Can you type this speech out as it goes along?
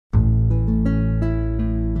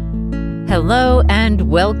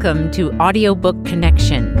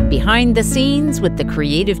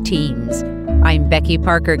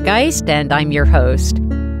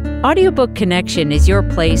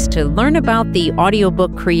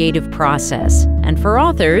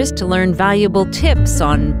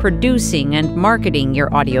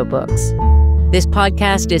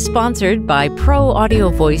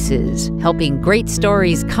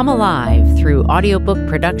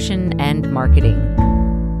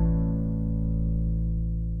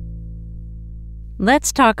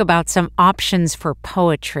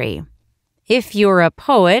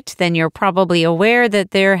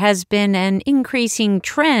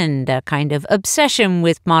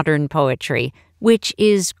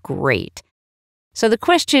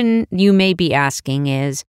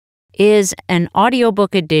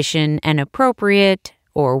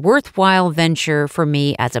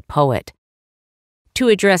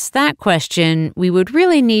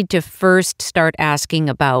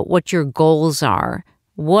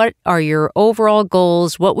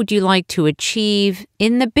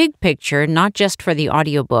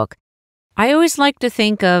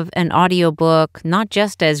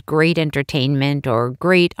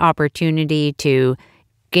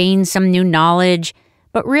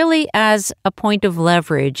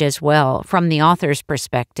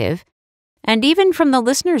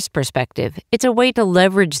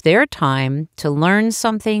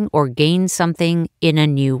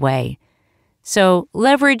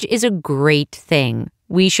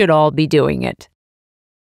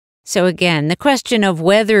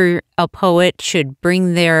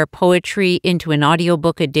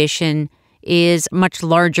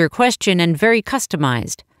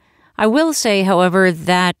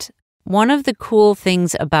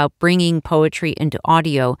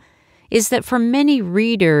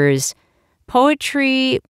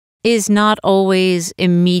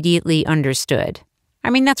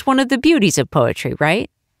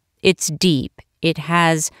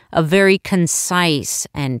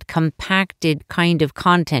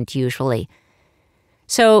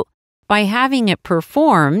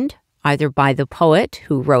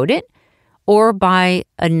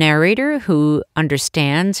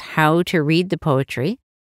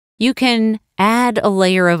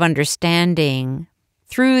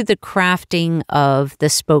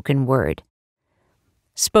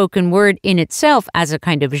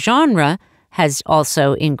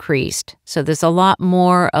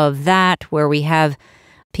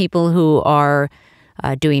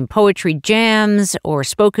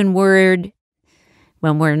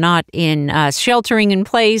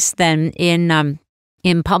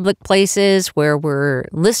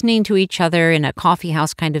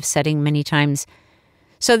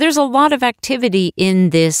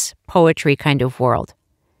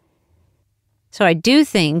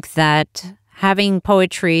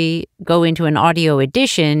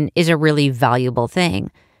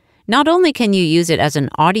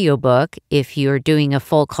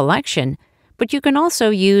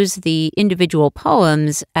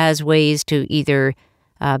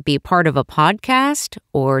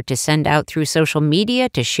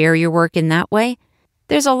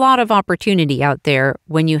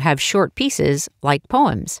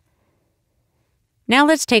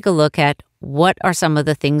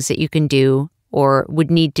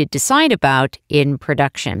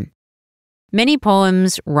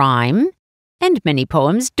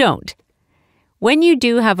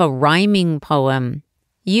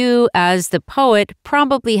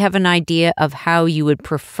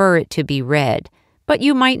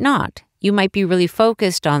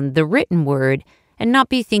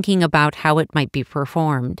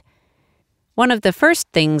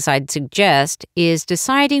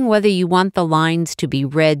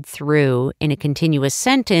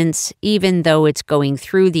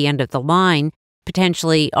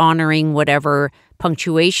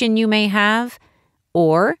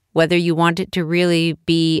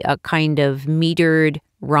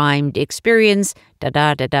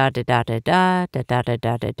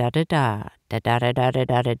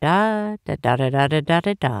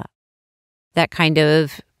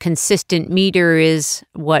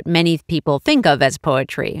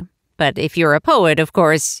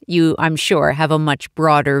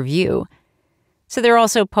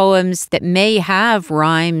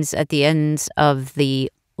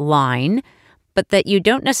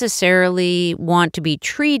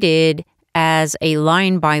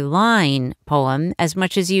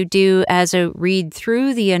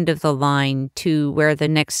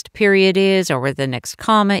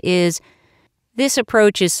This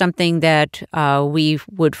approach is something that we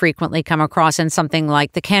would frequently come across in something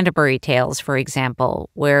like the Canterbury Tales, for example,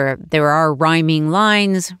 where there are rhyming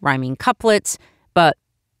lines, rhyming couplets, but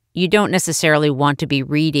you don't necessarily want to be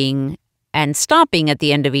reading and stopping at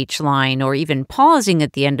the end of each line or even pausing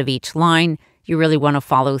at the end of each line. You really want to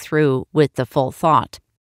follow through with the full thought.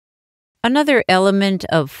 Another element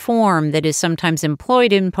of form that is sometimes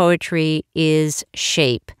employed in poetry is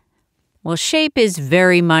shape. Well, shape is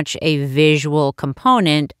very much a visual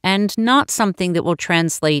component and not something that will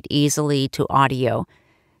translate easily to audio.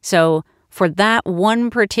 So for that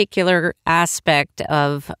one particular aspect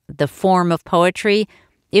of the form of poetry,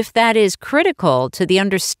 if that is critical to the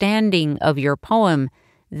understanding of your poem,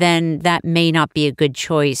 then that may not be a good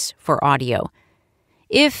choice for audio.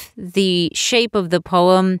 If the shape of the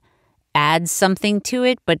poem adds something to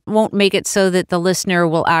it, but won't make it so that the listener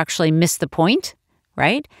will actually miss the point,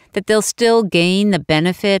 right? That they'll still gain the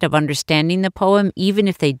benefit of understanding the poem even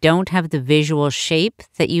if they don't have the visual shape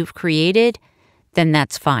that you've created, then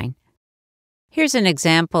that's fine. Here's an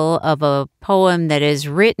example of a poem that is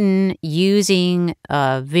written using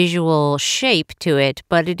a visual shape to it,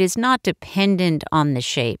 but it is not dependent on the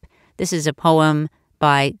shape. This is a poem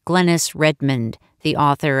by Glennis Redmond, the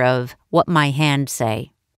author of What My Hand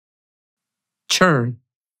Say. Churn.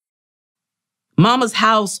 Mama's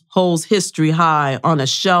house holds history high on a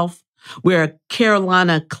shelf where a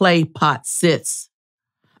Carolina clay pot sits.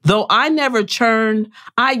 Though I never churned,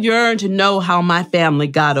 I yearned to know how my family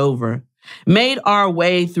got over. Made our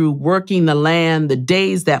way through working the land, the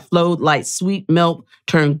days that flowed like sweet milk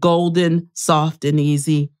turned golden, soft and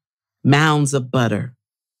easy, mounds of butter.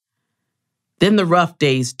 Then the rough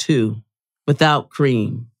days too, without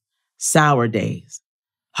cream, sour days,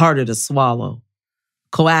 harder to swallow,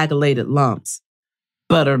 coagulated lumps,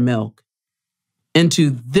 buttermilk. Into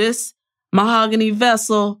this mahogany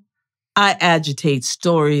vessel, I agitate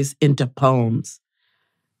stories into poems,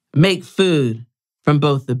 make food from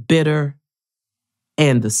both the bitter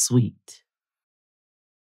and the sweet.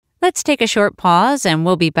 Let's take a short pause and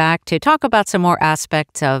we'll be back to talk about some more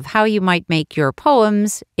aspects of how you might make your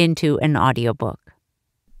poems into an audiobook.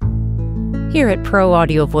 Here at Pro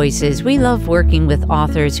Audio Voices, we love working with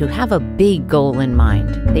authors who have a big goal in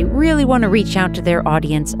mind. They really want to reach out to their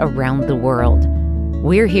audience around the world.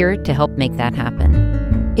 We're here to help make that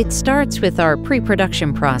happen. It starts with our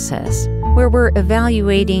pre-production process, where we're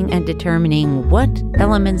evaluating and determining what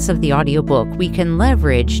elements of the audiobook we can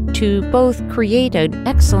leverage to both create an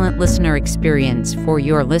excellent listener experience for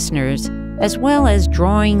your listeners, as well as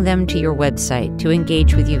drawing them to your website to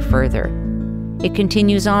engage with you further. It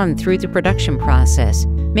continues on through the production process,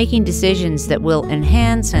 making decisions that will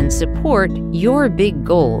enhance and support your big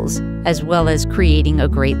goals, as well as creating a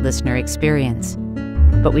great listener experience.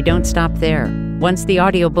 But we don't stop there. Once the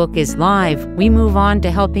audiobook is live, we move on to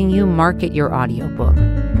helping you market your audiobook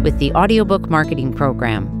with the Audiobook Marketing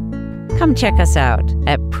Program. Come check us out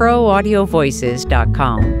at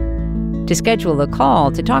proaudiovoices.com. To schedule a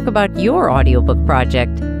call to talk about your audiobook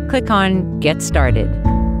project, click on Get Started.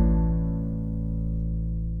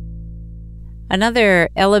 Another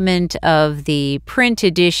element of the print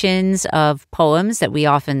editions of poems that we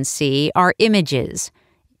often see are images.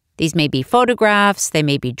 These may be photographs, they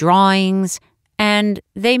may be drawings, and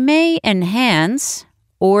they may enhance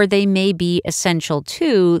or they may be essential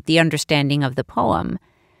to the understanding of the poem.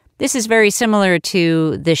 This is very similar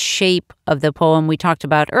to the shape of the poem we talked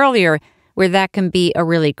about earlier, where that can be a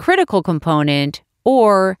really critical component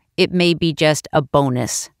or it may be just a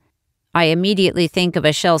bonus. I immediately think of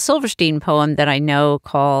a Shel Silverstein poem that I know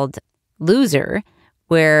called Loser,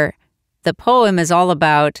 where the poem is all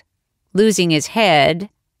about losing his head,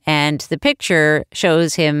 and the picture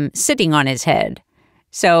shows him sitting on his head.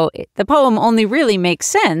 So the poem only really makes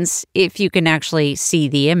sense if you can actually see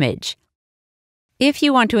the image. If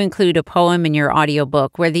you want to include a poem in your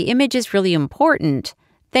audiobook where the image is really important,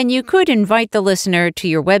 then you could invite the listener to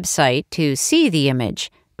your website to see the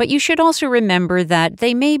image. But you should also remember that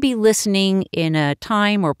they may be listening in a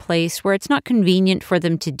time or place where it's not convenient for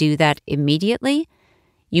them to do that immediately.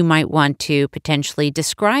 You might want to potentially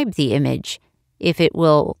describe the image if it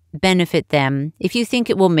will benefit them, if you think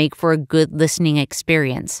it will make for a good listening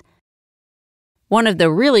experience. One of the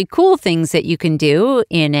really cool things that you can do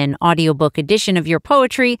in an audiobook edition of your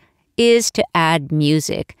poetry is to add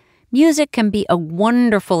music. Music can be a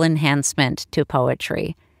wonderful enhancement to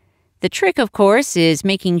poetry. The trick, of course, is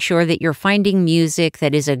making sure that you're finding music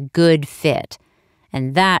that is a good fit.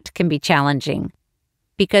 And that can be challenging.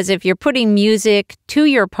 Because if you're putting music to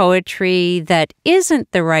your poetry that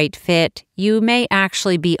isn't the right fit, you may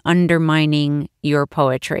actually be undermining your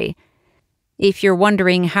poetry. If you're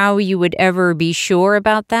wondering how you would ever be sure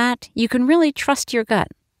about that, you can really trust your gut.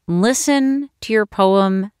 Listen to your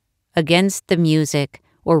poem against the music,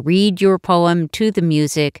 or read your poem to the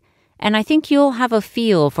music, and I think you'll have a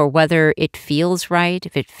feel for whether it feels right,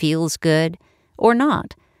 if it feels good, or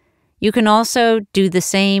not. You can also do the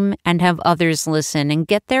same and have others listen and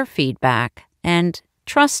get their feedback, and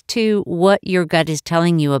trust to what your gut is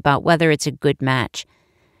telling you about whether it's a good match.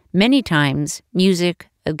 Many times, music,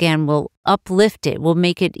 again, will uplift it, will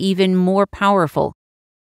make it even more powerful.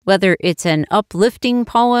 Whether it's an uplifting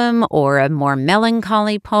poem or a more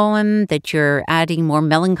melancholy poem that you're adding more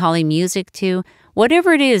melancholy music to,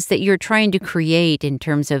 whatever it is that you're trying to create in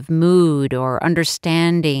terms of mood or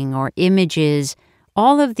understanding or images,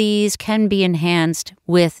 all of these can be enhanced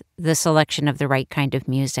with the selection of the right kind of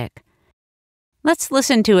music. Let's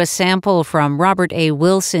listen to a sample from Robert A.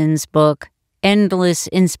 Wilson's book, Endless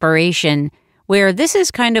Inspiration, where this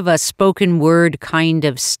is kind of a spoken word kind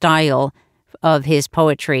of style of his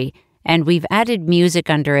poetry, and we've added music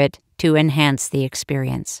under it to enhance the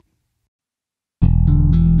experience.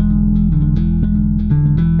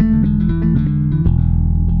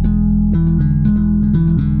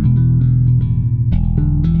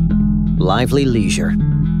 Lively leisure.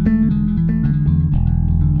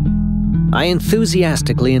 I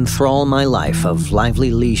enthusiastically enthrall my life of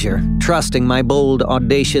lively leisure, trusting my bold,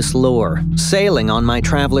 audacious lore, sailing on my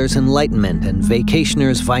traveler's enlightenment and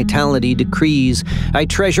vacationer's vitality decrees. I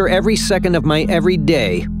treasure every second of my every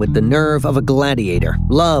day with the nerve of a gladiator,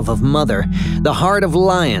 love of mother, the heart of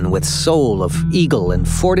lion with soul of eagle and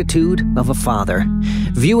fortitude of a father,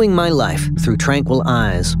 viewing my life through tranquil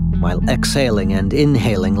eyes, while exhaling and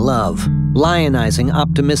inhaling love, lionizing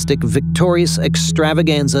optimistic, victorious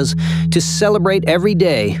extravaganzas to celebrate every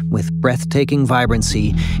day with breathtaking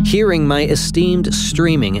vibrancy, hearing my esteemed,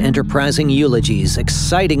 streaming, enterprising eulogies,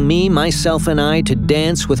 exciting me, myself, and I to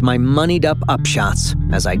dance with my moneyed-up upshots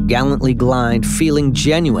as I gallantly glide, feeling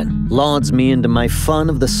genuine, lauds me into my fun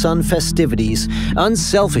of the sun festivities,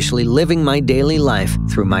 unselfishly living my daily life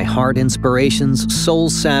through my heart inspirations,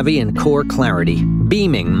 soul savvy, and core clarity,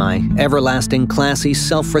 beaming my everlasting classy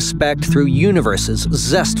self-respect through universe's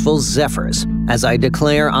zestful zephyrs, as I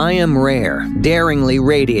declare I am rare, daringly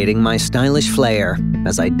radiating my stylish flair,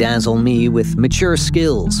 as I dazzle me with mature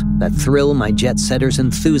skills that thrill my jet-setter's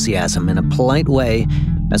enthusiasm in a polite way,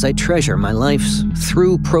 as I treasure my life's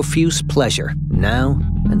through profuse pleasure, now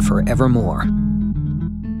and forevermore.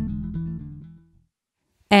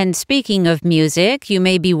 And speaking of music, you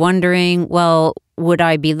may be wondering, well, would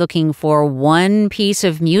I be looking for one piece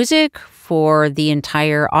of music for the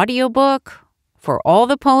entire audiobook, for all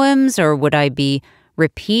the poems, or would I be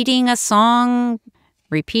repeating a song,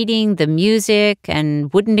 repeating the music,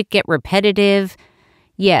 and wouldn't it get repetitive?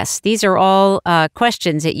 Yes, these are all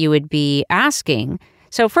questions that you would be asking.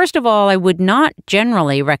 So first of all, I would not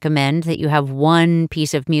generally recommend that you have one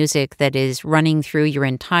piece of music that is running through your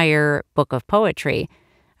entire book of poetry.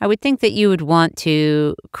 I would think that you would want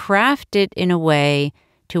to craft it in a way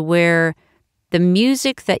to where the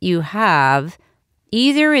music that you have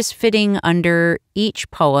either is fitting under each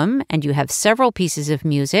poem, and you have several pieces of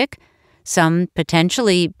music, some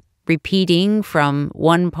potentially repeating from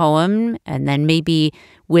one poem and then maybe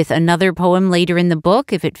with another poem later in the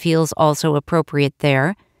book if it feels also appropriate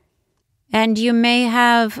there. And you may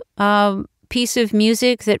have a piece of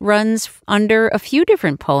music that runs under a few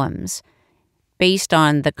different poems based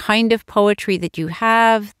on the kind of poetry that you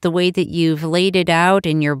have, the way that you've laid it out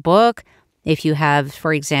in your book. If you have,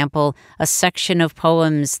 for example, a section of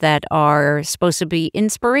poems that are supposed to be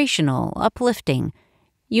inspirational, uplifting,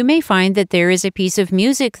 you may find that there is a piece of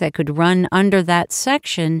music that could run under that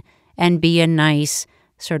section and be a nice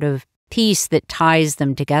sort of piece that ties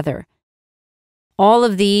them together. All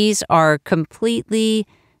of these are completely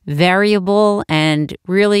variable, and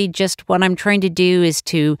really just what I'm trying to do is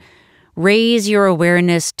to raise your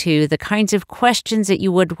awareness to the kinds of questions that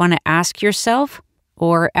you would want to ask yourself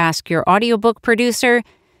or ask your audiobook producer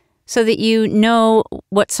so that you know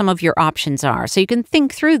what some of your options are, so you can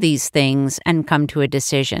think through these things and come to a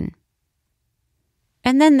decision.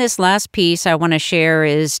 And then this last piece I want to share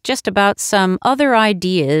is just about some other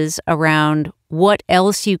ideas around what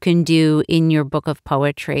else you can do in your book of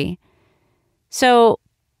poetry. So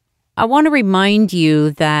I want to remind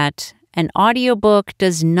you that an audiobook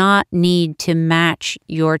does not need to match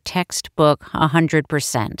your textbook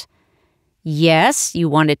 100%. Yes, you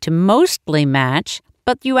want it to mostly match,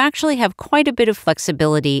 but you actually have quite a bit of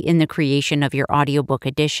flexibility in the creation of your audiobook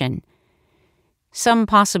edition. Some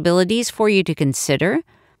possibilities for you to consider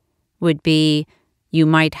would be you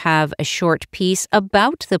might have a short piece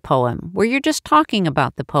about the poem where you're just talking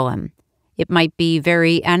about the poem. It might be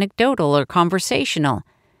very anecdotal or conversational.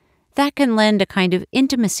 That can lend a kind of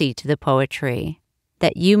intimacy to the poetry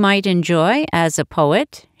that you might enjoy as a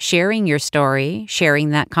poet, sharing your story, sharing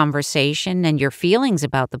that conversation and your feelings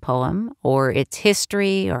about the poem, or its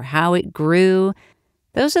history, or how it grew.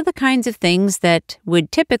 Those are the kinds of things that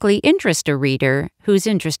would typically interest a reader who's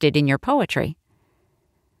interested in your poetry.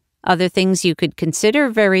 Other things you could consider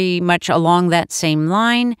very much along that same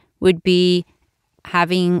line would be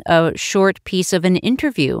having a short piece of an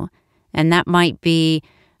interview, and that might be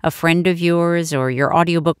a friend of yours or your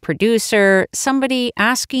audiobook producer, somebody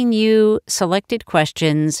asking you selected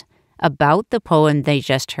questions about the poem they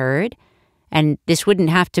just heard. And this wouldn't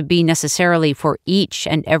have to be necessarily for each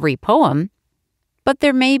and every poem, but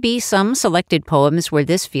there may be some selected poems where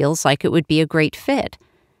this feels like it would be a great fit.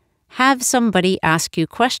 Have somebody ask you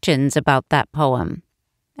questions about that poem,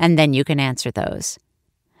 and then you can answer those.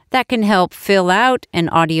 That can help fill out an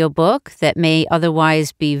audiobook that may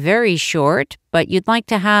otherwise be very short, but you'd like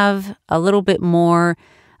to have a little bit more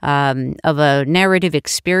of a narrative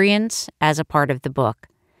experience as a part of the book.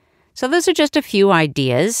 So those are just a few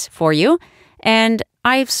ideas for you. And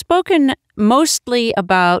I've spoken mostly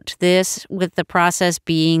about this with the process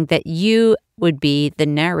being that you would be the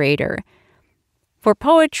narrator. For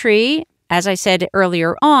poetry, as I said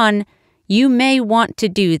earlier on, you may want to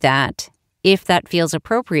do that if that feels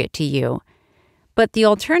appropriate to you. But the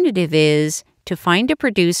alternative is to find a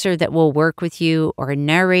producer that will work with you or a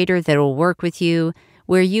narrator that will work with you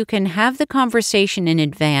where you can have the conversation in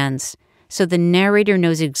advance so the narrator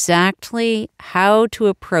knows exactly how to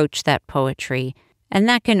approach that poetry. And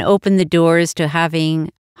that can open the doors to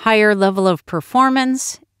having higher level of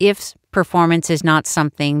performance if performance is not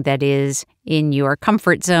something that is in your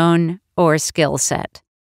comfort zone or skill set.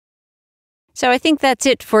 So I think that's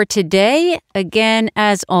it for today. Again,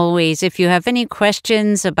 as always, if you have any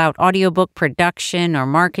questions about audiobook production or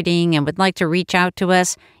marketing and would like to reach out to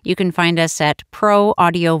us, you can find us at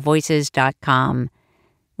proaudiovoices.com.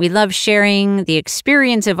 We love sharing the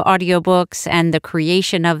experience of audiobooks and the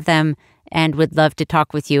creation of them, and would love to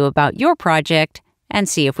talk with you about your project and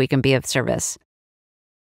see if we can be of service.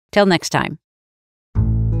 Till next time.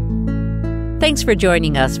 Thanks for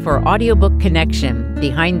joining us for Audiobook Connection,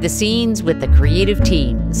 behind the scenes with the creative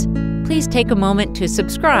teams. Please take a moment to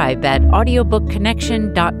subscribe at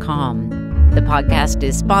audiobookconnection.com. The podcast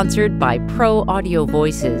is sponsored by Pro Audio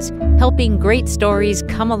Voices, helping great stories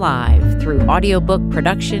come alive through audiobook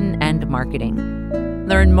production and marketing.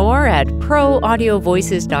 Learn more at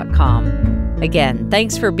proaudiovoices.com. Again,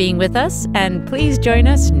 thanks for being with us, and please join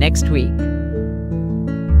us next week.